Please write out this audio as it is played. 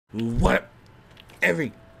What up,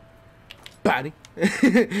 everybody?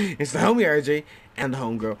 It's the homie RJ and the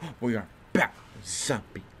homegirl. We are back with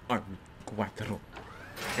Zombie Army Cuatro.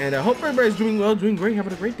 And I hope everybody's doing well, doing great,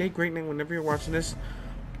 having a great day, great night whenever you're watching this.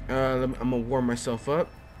 I'm gonna warm myself up.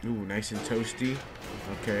 Ooh, nice and toasty.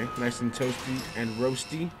 Okay, nice and toasty and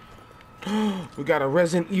roasty. We got a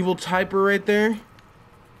Resident Evil typer right there.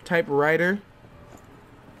 Typewriter.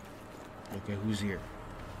 Okay, who's here?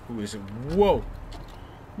 Who is it? Whoa!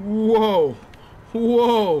 Whoa!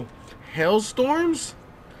 Whoa! Hailstorms?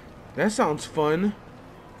 That sounds fun.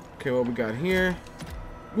 Okay, what we got here?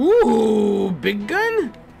 Ooh! Big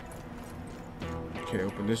gun? Okay,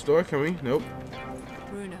 open this door. Can we? Nope.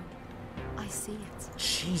 Bruno, I see it.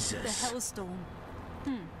 Jesus. The hailstorm.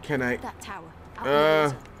 Can I? That tower.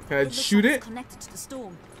 Can I shoot it? Connected to the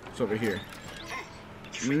storm. It's over here.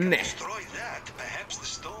 If we can destroy that, perhaps the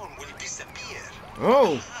storm will disappear.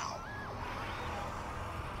 Oh! How?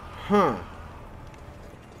 Huh.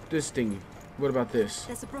 This thing. What about this?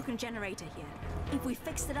 There's a broken generator here. If we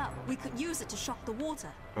fixed it up, we could use it to shock the water.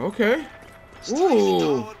 Okay. Strike the Ooh.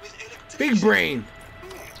 tower with Big electricity. brain.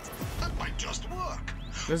 That might just work.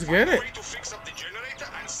 Let's get it. Find a way to fix up the generator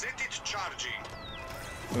and set it charging.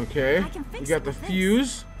 Okay. I can We fix got it the with this.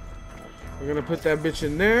 fuse. We're gonna put that bitch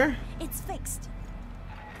in there. It's fixed.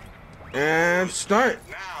 And start.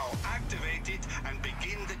 Now activate it and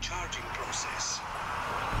begin the charging process.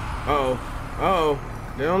 Uh-oh. Uh-oh.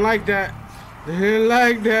 They don't like that. They didn't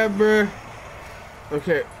like that, bruh.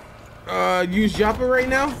 Okay. Use Yappa right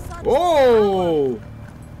now. Whoa!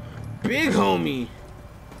 Big homie.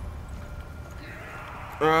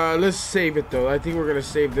 Let's save it, though. I think we're gonna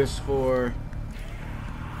save this for...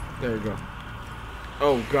 There we go.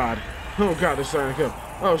 Oh, God. Oh, God, they're starting to kill.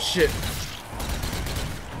 Oh, shit.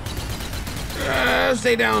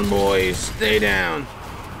 Stay down, boys. Stay down.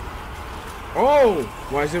 Oh!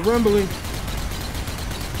 Why is it rumbling?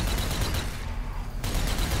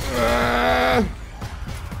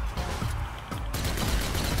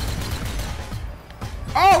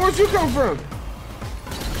 Oh, where'd you come from?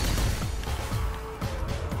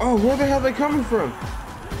 Oh, where the hell are they coming from?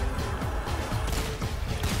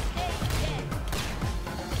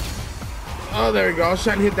 Oh, there we go. I was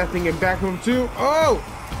trying to hit that thing in back of him too. Oh!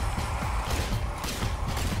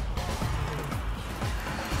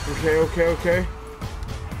 Okay, okay, okay.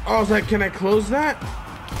 Oh, I was like, can I close that?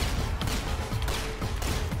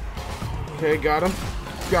 Okay, got him.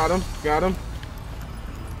 Got him. Got him.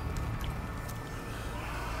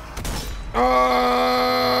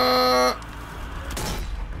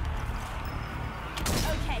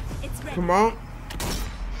 Okay, it's ready. Come on.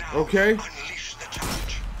 Now Okay. unleash the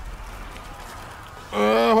charge.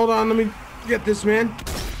 Hold on. Let me get this, man.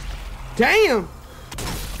 Damn.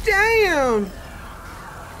 Damn.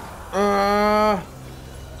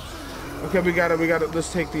 Okay, we got it.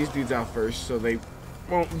 Let's take these dudes out first so they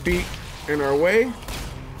won't be in our way.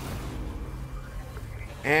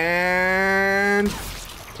 And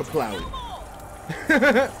kaplow.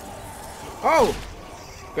 Oh,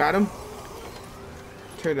 got him.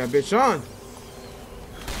 Turn that bitch on.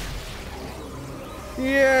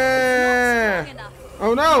 Yeah. Strong enough.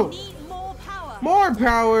 Oh no. Need more power. More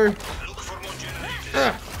power. Look for more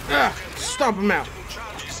generators. Stomp him out.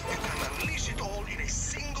 Charges, you can unleash it all in a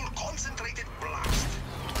single concentrated blast.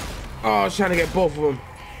 Oh, I was trying to get both of them.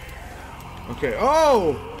 Okay.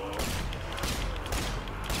 Oh.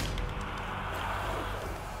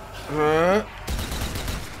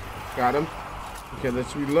 Got him. Okay,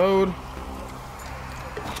 let's reload.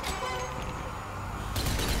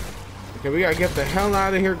 Okay, we gotta get the hell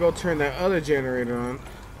out of here. Go turn that other generator on.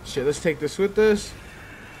 Shit, let's take this with us.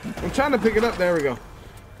 I'm trying to pick it up. There we go.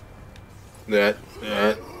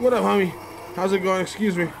 What up, homie? How's it going?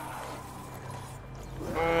 Excuse me.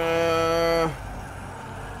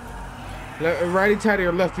 Righty tighty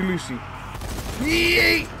or lefty loosey?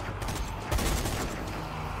 Yeet!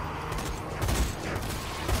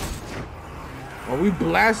 Oh, we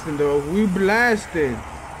blasting though. We blasting.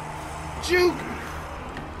 Juke.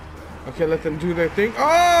 Okay, let them do their thing.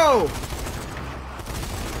 Oh!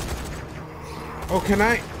 Oh, can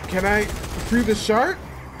I free the shark?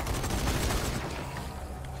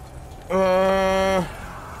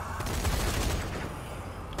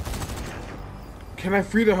 Can I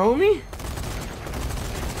free the homie?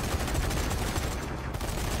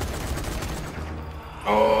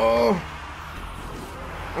 Oh!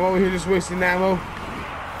 I'm over here just wasting ammo.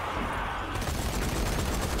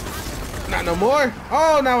 Not no more.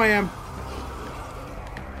 Oh, now I am.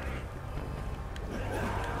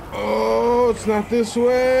 Oh, it's not this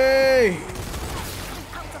way.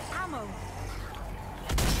 Out of ammo.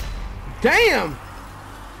 Damn!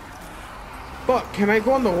 Fuck, can I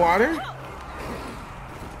go in the water?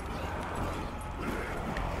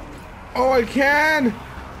 Oh, I can!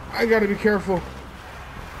 I gotta be careful.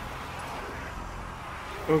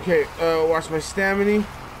 Okay, watch my stamina.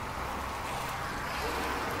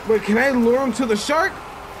 Wait, can I lure him to the shark?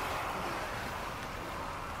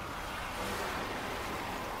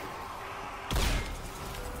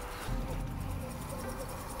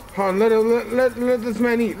 Hold on, let this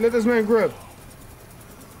man eat. Let this man grub.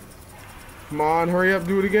 Come on, hurry up,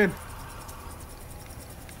 do it again.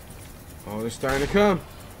 Oh, they're starting to come.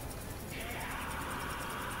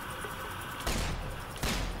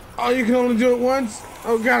 Oh, you can only do it once?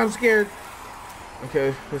 Oh god, I'm scared.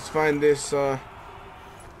 Okay, let's find this, where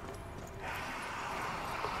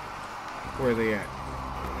are they at?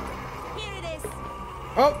 Here it is.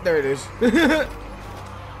 Oh, there it is.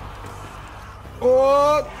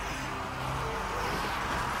 Oh!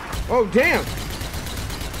 Oh, damn!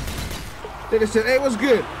 They just said, hey, what's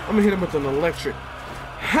good? I'm gonna hit him with an electric.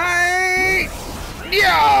 Hey!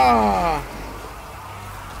 Yeah!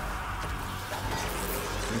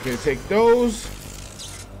 Okay, take those.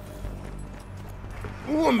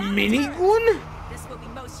 Ooh, a mini one? This will be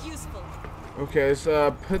most useful. Okay, let's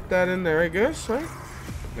put that in there, I guess, right?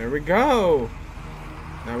 There we go.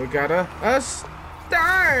 Now we gotta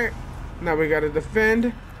start. Now we gotta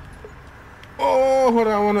defend. Oh, hold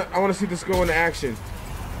on, I wanna see this go into action.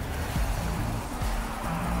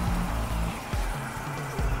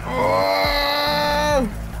 Oh!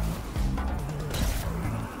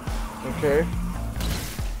 Okay.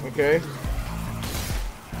 Okay.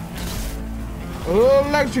 A little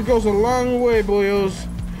electric goes a long way, boyos.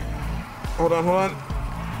 Hold on, hold on.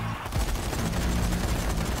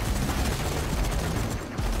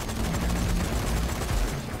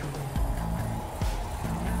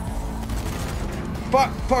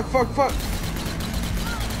 Fuck, fuck, fuck, fuck.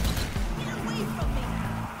 Get away from me.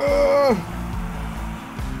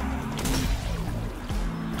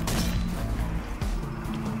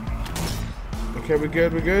 Okay, we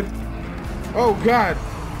good, we good. Oh god.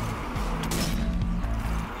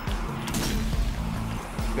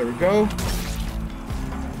 There we go.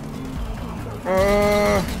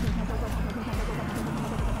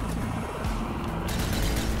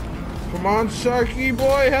 Come on, Sharky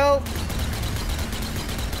boy, help.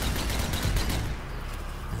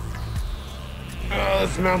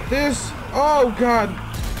 Let's mount this. Oh god.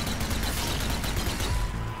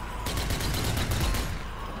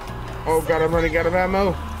 Oh god, I'm running out of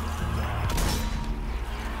ammo.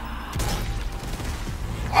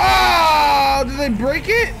 Oh, did they break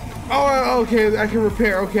it? Oh, okay, I can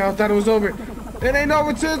repair. Okay, I thought it was over. It ain't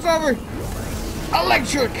over till it's over.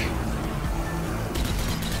 Electric.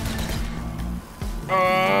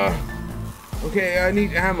 Okay, I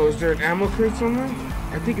need ammo. Is there an ammo crate somewhere?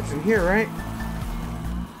 I think it's in here, right?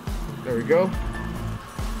 There we go.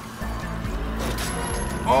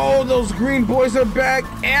 Oh, those green boys are back.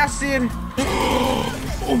 Acid.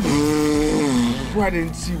 Oh, I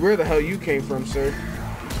didn't see where the hell you came from, sir.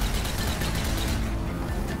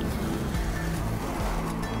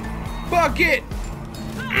 Bucket.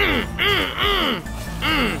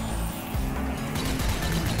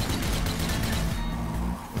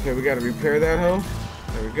 Okay, we gotta repair that hoe.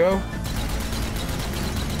 There we go.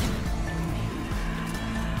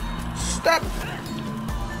 Stop.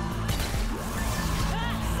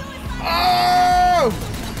 Oh!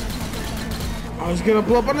 I was gonna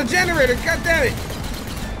blow up on the generator. God damn it!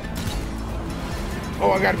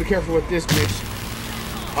 Oh, I gotta be careful with this bitch.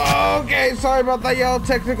 Okay, sorry about that, y'all.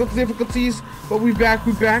 Technical difficulties, but we back.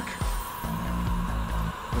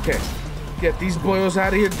 Okay, get these boyos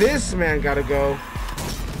out of here. This man gotta go.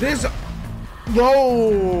 This,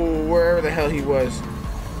 whoa, wherever the hell he was.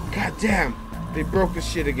 God damn, they broke his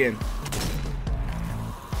shit again.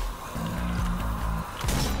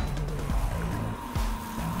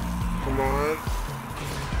 Come on.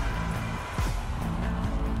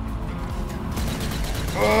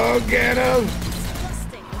 Oh, get him!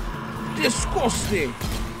 Disgusting.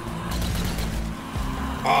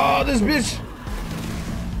 Oh, this bitch.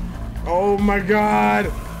 Oh my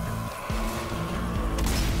god.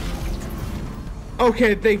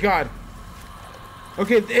 Okay, thank God.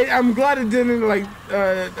 Okay, I'm glad it didn't like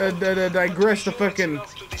digress the fucking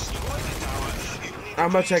how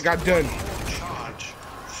much I got done.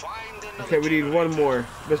 Okay, we need one more.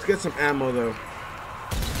 Let's get some ammo though.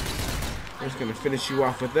 I'm just gonna finish you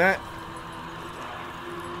off with that.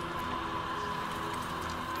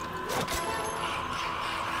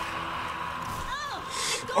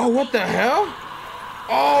 Oh, what the hell?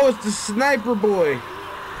 Oh, it's the sniper boy.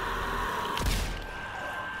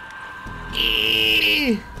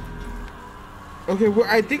 Okay, well,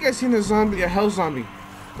 I think I seen a zombie, a hell zombie.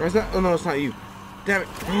 Or is that? Oh no, it's not you. Damn it.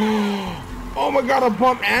 Oh my god, a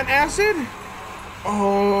bump and acid?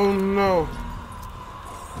 Oh no.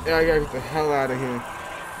 Yeah, I gotta get the hell out of here.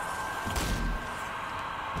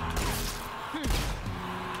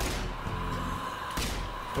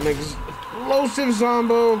 An explosive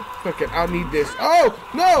zombo. Fuck it, I'll need this. Oh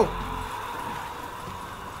no!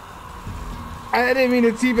 I didn't mean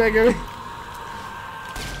to teabag him.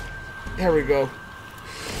 There we go.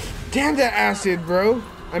 Damn that acid, bro.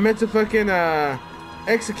 I meant to fucking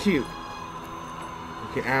execute.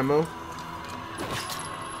 Okay, ammo.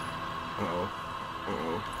 Uh-oh.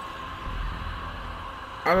 Uh-oh.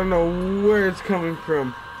 I don't know where it's coming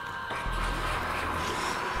from.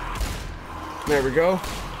 There we go.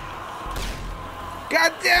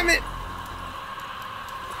 God damn it!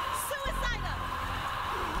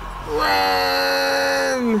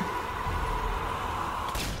 Run!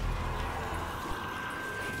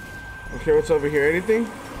 Okay, what's over here? Anything?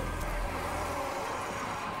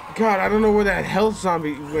 God, I don't know where that health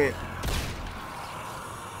zombie went.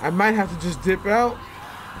 I might have to just dip out.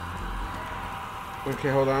 Okay,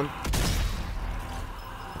 hold on.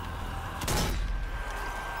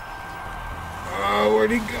 Oh,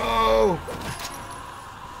 where'd he go?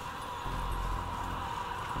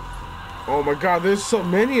 Oh my god, there's so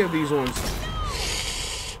many of these ones.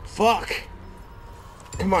 Fuck.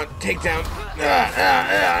 Come on, take down.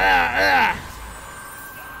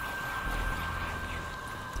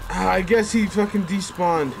 I guess he fucking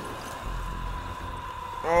despawned.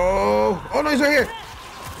 Oh no, he's right here.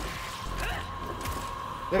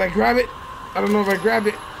 Did I grab it? I don't know if I grabbed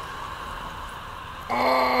it.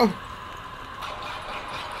 Oh.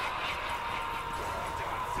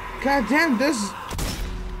 God damn this.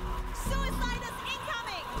 Suicide is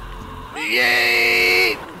incoming.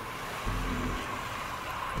 Yay!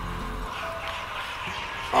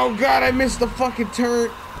 Oh god, I missed the fucking turn.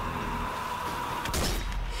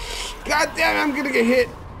 God damn it, I'm gonna get hit.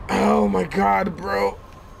 Oh my god, bro.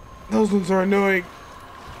 Those ones are annoying.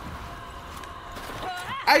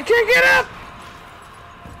 I can't get up!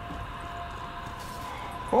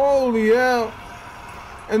 Holy hell.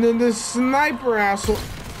 And then this sniper asshole.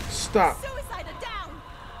 Stop. Suicide are down.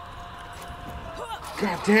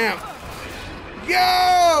 God damn.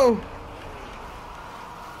 Yo!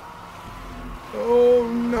 Oh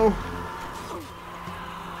no.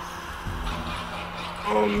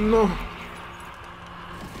 Oh no.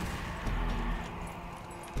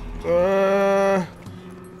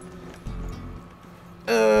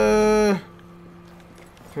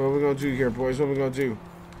 So what we gonna do here, boys? What we gonna do?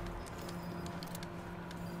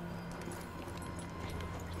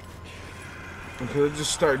 Okay, let's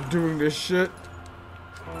just start doing this shit.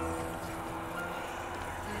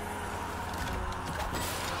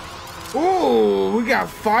 Ooh, we got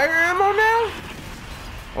fire ammo now?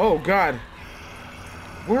 Oh god.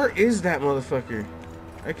 Where is that motherfucker?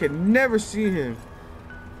 I can never see him.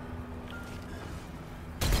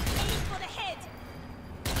 Aim for the head.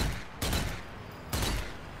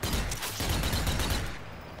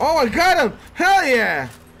 Oh, I got him! Hell yeah!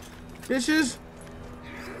 Bitches.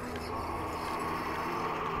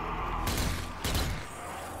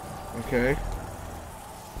 Okay.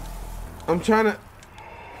 I'm trying to...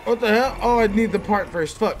 What the hell? Oh, I need the part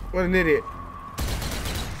first. Fuck. What an idiot.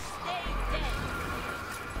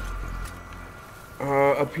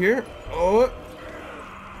 Up here? Oh.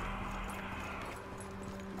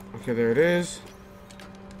 Okay, there it is.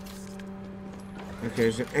 Okay,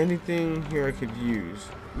 is there anything here I could use?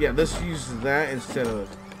 Yeah, let's use that instead of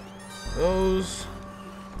those.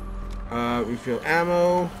 Refill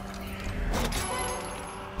ammo.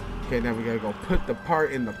 Okay, now we gotta go put the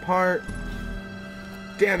part in the part.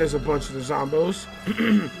 Damn, there's a bunch of the zombos.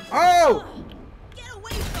 Oh! Get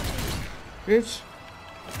away from me. Bitch.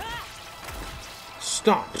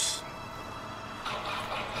 Stomps.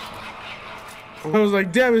 I was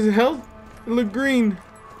like, damn, is it health? It looked green.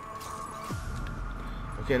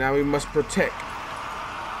 Okay, now we must protect.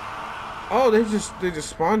 Oh, they just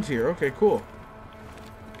spawned here. Okay, cool.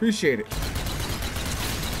 Appreciate it.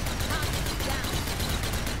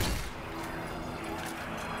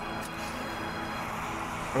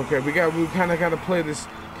 Okay, we kind of got to play this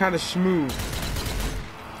kind of smooth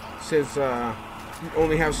since we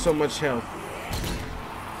only have so much health.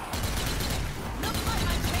 Looks like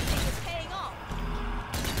my training is paying off.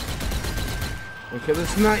 Okay,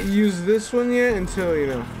 let's not use this one yet until, you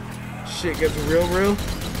know, shit gets real.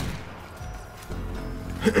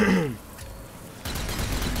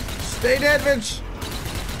 Stay dead, bitch.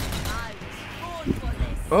 I was born for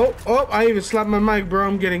this. Oh, I even slapped my mic, bro.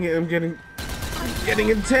 I'm getting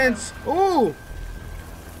intense. Ooh,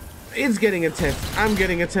 It's getting intense. I'm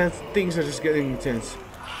getting intense. Things are just getting intense.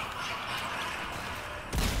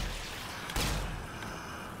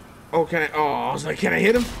 Oh, can I? Oh, I was like, can I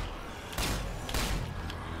hit him?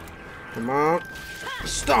 Come on.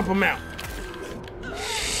 Stomp him out.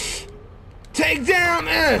 Take down.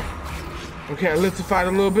 Okay, I liftified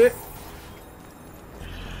a little bit.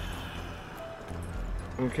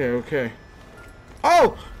 Okay.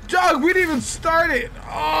 Oh, dog, we didn't even start it.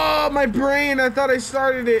 Oh, my brain. I thought I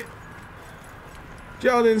started it.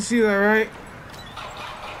 Y'all didn't see that, right?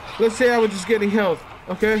 Let's say I was just getting health.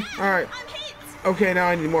 Okay? Alright. Okay, now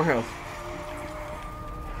I need more health.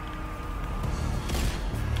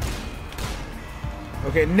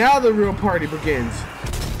 Okay, now the real party begins.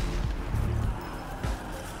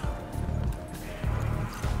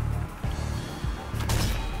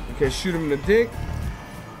 Okay, shoot him in the dick.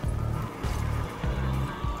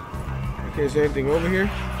 Okay, is there anything over here?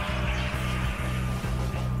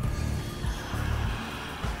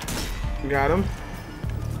 Got him.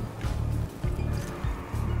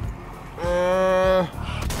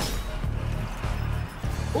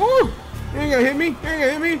 Ooh! You ain't gonna hit me? You ain't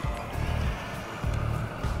gonna hit me?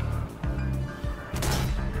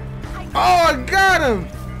 Oh, I got him!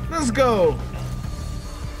 Let's go!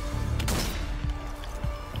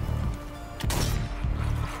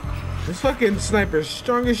 This fucking sniper's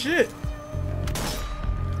strong as shit.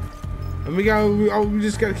 And we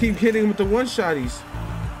just gotta keep hitting him with the one-shotties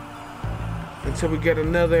until we get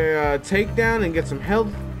another takedown and get some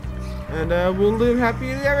health, and we'll live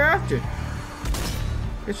happy ever after.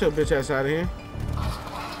 Get your bitch ass out of here.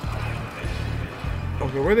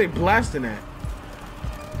 Okay, where are they blasting at?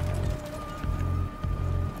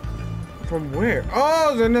 From where?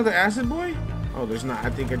 Oh, is there another acid boy? Oh, there's not.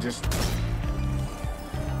 I think I just...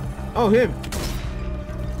 Oh, him.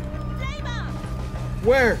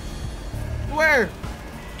 Where? Where?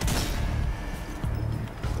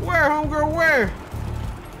 Where, homegirl? Where?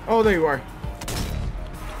 Oh, there you are.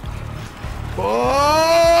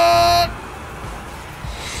 Fuck!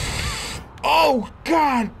 Oh,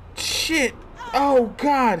 God. Shit. Oh,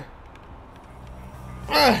 God.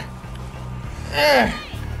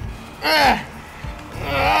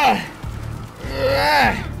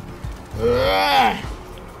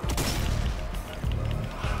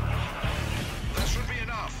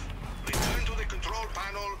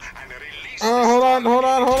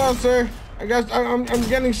 Hold on, sir. I'm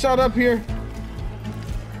getting shot up here.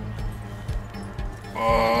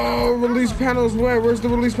 Oh, release panels where? Where's the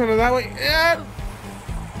release panel? That way? Yeah.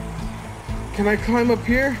 Can I climb up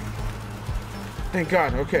here? Thank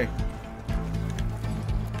God. Okay.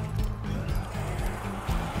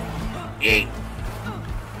 Eat.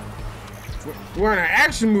 We're in an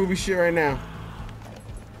action movie shit right now.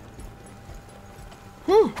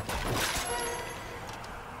 Whew.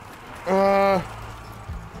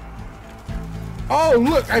 Oh,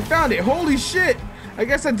 look, I found it. Holy shit. I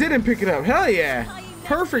guess I didn't pick it up. Hell yeah.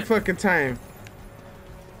 Perfect fucking time.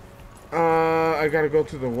 I gotta go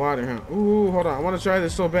through the water, huh? Ooh, hold on. I want to try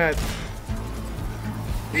this so bad.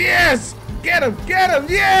 Yes! Get him! Get him!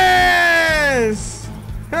 Yes!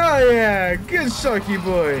 Hell yeah! Good Sharky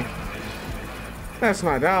boy. That's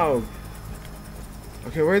my dog.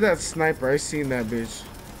 Okay, where's that sniper? I seen that bitch.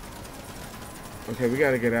 Okay, we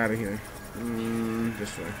gotta get out of here.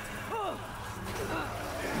 This way.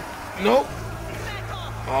 Nope.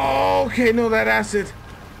 Oh, okay, no, that acid.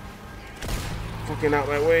 Fucking out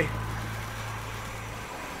that way.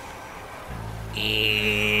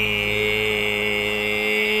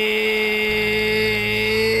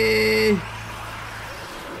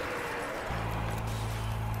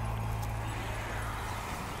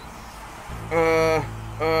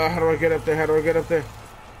 How do I get up there? How do I get up there?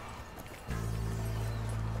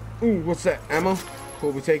 Ooh, what's that? Ammo?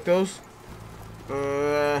 Cool, we take those.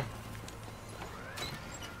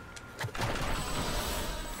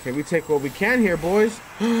 Okay, we take what we can here, boys.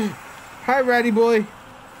 Hi, Ratty boy.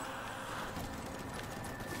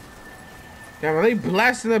 Damn, are they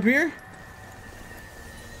blasting up here?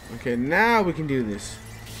 Okay, now we can do this.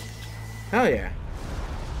 Hell yeah.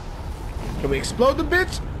 Can we explode the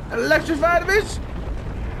bitch? Electrify the bitch?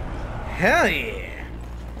 Hell yeah.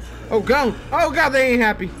 Oh, God. Oh, God, they ain't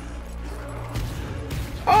happy.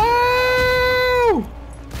 Oh!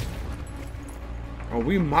 Oh,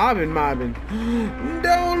 we mobbing.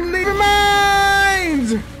 Don't leave your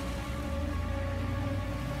minds!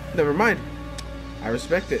 Never mind. I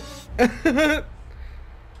respect it. That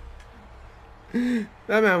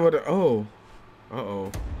man would have... Oh.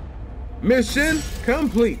 Uh-oh. Mission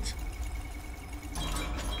complete.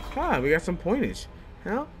 God, we got some pointage.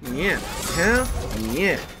 Hell yeah. Hell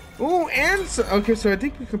yeah. Ooh, and so, okay, so I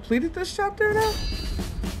think we completed this chapter now.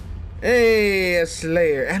 Hey, a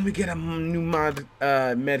Slayer, and we get a new med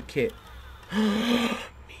kit. Meat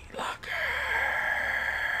locker.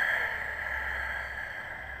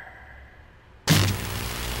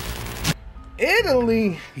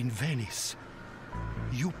 Italy. In Venice,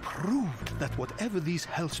 you proved that whatever these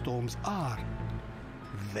hellstorms are,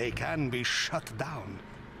 they can be shut down.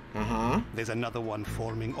 There's another one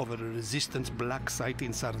forming over a resistance black site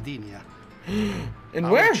in Sardinia. And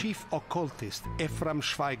Our where? chief occultist, Ephraim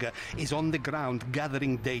Schweiger, is on the ground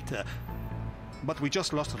gathering data. But we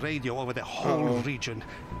just lost radio over the whole region.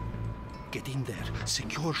 Get in there,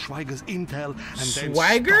 secure Schweiger's intel, and then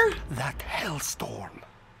Swagger? stop that hellstorm.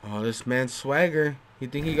 Oh, this man's swagger. You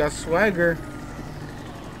think he got swagger?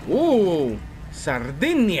 Ooh,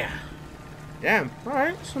 Sardinia. Damn.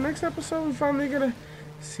 Alright, so next episode we're finally gonna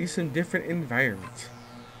see some different environments.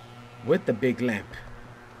 With the big lamp.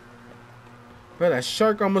 Bro, that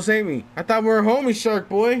shark almost ate me. I thought we were homie shark,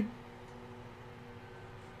 boy.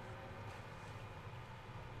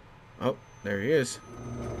 Oh, there he is.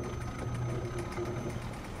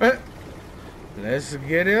 Let's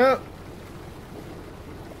get it up.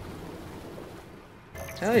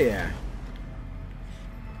 Hell yeah.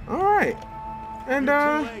 Alright. And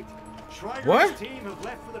what? Team have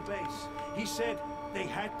left for the base. He said they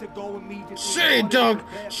had to go immediately. Shit, dog.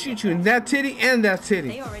 Shoot you in that titty and that titty.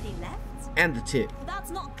 They already left? And the tit. That's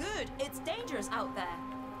not good. It's dangerous out there.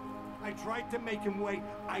 I tried to make him wait.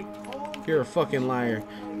 I told him. You're a fucking liar.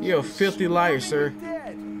 You're a filthy liar, sir.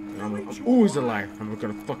 I'm always a liar. I'm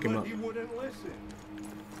gonna fuck him up. He wouldn't listen.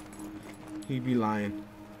 He be lying.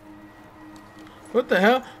 What the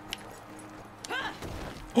hell?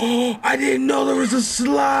 Oh, I didn't know there was a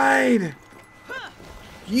slide.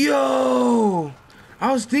 Yo.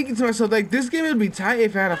 I was thinking to myself, like, this game would be tight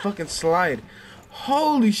if it had a fucking slide.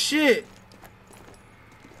 Holy shit.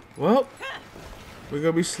 Well, we're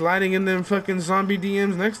gonna be sliding in them fucking zombie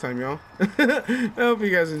DMs next time, y'all. I hope you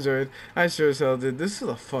guys enjoyed. I sure as hell did. This is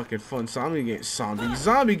a fucking fun zombie game.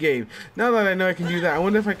 Zombie game. Now that I know I can do that, I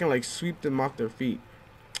wonder if I can, like, sweep them off their feet.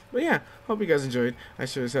 But yeah, hope you guys enjoyed. I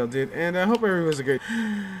sure as hell did. And I hope everyone was a great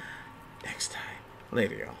next time.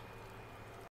 Later, y'all.